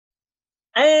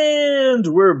And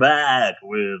we're back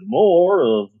with more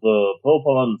of the Pope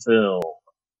on Film.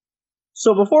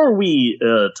 So before we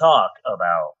talk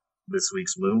about this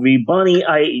week's movie, Bunny,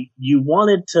 you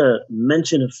wanted to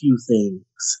mention a few things.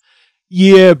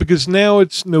 Yeah, because now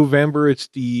it's November.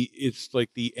 It's like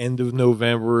the end of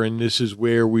November, and this is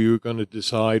where we were going to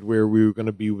decide where we were going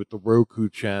to be with the Roku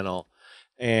channel,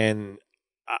 and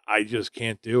I just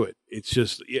can't do it. It's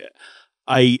just yeah,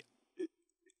 I,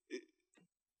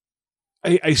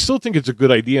 I still think it's a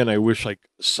good idea, and I wish like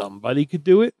somebody could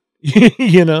do it,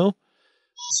 you know.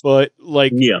 But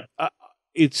like, Yeah, uh,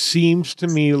 it seems to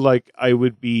me like I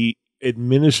would be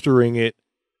administering it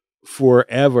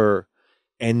forever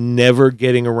and never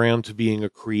getting around to being a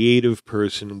creative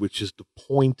person, which is the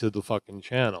point of the fucking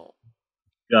channel,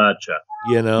 gotcha.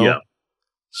 you Yeah, know? yeah,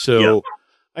 So,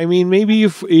 I mean, maybe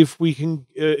if we can,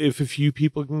 if a few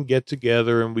people can get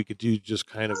together and we could do just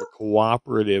kind of a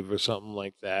cooperative or something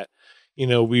like that,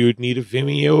 we would need a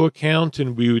Vimeo account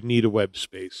and we would need a web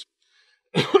space.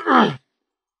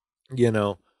 you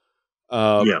know,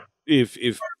 uh, yeah.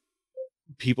 if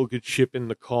people could chip in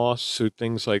the costs or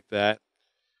things like that,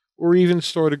 or even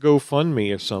start a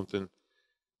GoFundMe or something,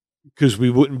 because we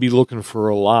wouldn't be looking for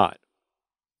a lot,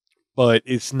 but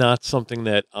it's not something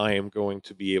that I am going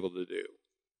to be able to do,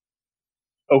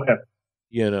 Okay.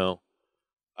 you know.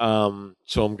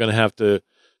 So I'm gonna have to.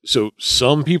 So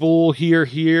some people will hear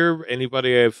here.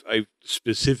 Anybody I've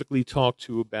specifically talked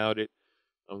to about it,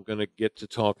 I'm gonna get to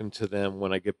talking to them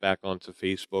when I get back onto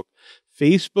Facebook.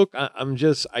 Facebook,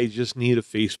 I just need a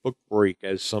Facebook break,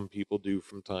 as some people do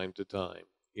from time to time,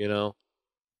 you know.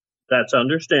 That's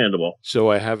understandable. So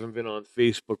I haven't been on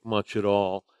Facebook much at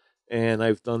all, and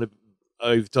I've done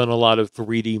a lot of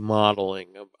 3D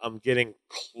modeling. I'm getting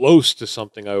close to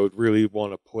something I would really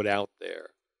want to put out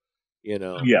there, you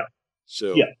know. Yeah,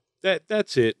 So yeah,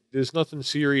 that's it. There's nothing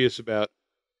serious about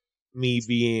me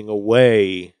being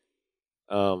away.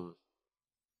 Um,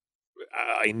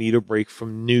 I need a break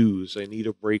from news. I need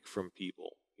a break from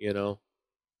people, you know.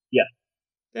 yeah.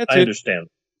 That's I it. understand.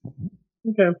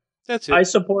 Okay. That's I it.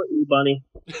 support you, Bunny.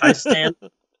 I stand.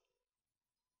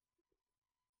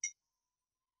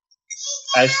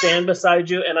 I stand beside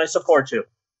you, and I support you.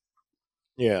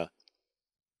 Yeah.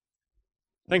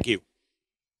 Thank you.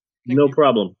 Thank No you.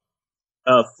 problem.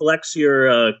 Flex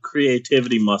your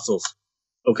creativity muscles.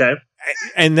 Okay.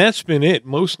 And that's been it.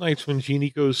 Most nights when Jeannie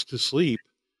goes to sleep,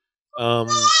 um,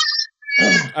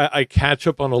 I catch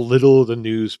up on a little of the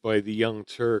news by the Young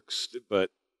Turks, but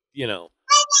you know,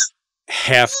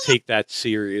 half take that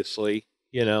seriously.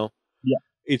 You know, Yeah.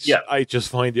 it's Yeah. I just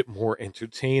find it more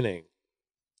entertaining.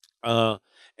 Uh,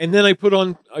 and then I put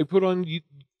on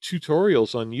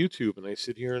tutorials on YouTube, and I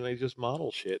sit here and I just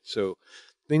model shit. So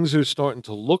things are starting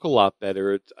to look a lot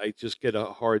better. I just get a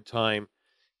hard time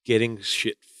getting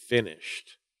shit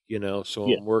finished. So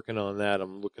Yeah. I'm working on that.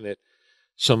 I'm looking at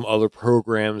some other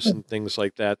programs and things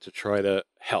like that to try to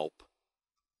help.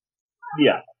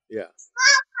 Yeah. Yeah.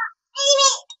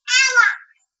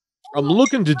 I'm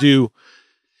looking to do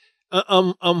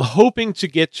I'm hoping to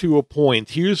get to a point.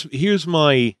 Here's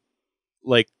my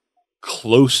like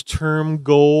close term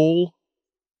goal.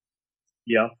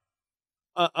 Yeah.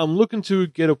 I'm looking to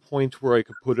get a point where I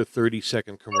could put a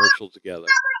 30-second commercial together.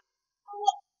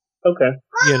 Okay.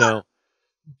 You know,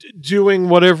 doing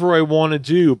whatever I want to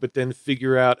do, but then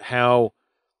figure out how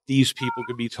these people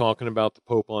could be talking about the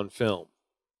Pope on film.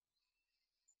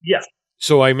 Yeah.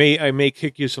 So I may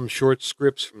kick you some short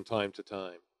scripts from time to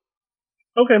time.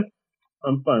 Okay.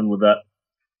 I'm fine with that.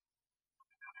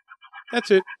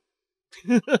 That's it.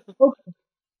 Okay.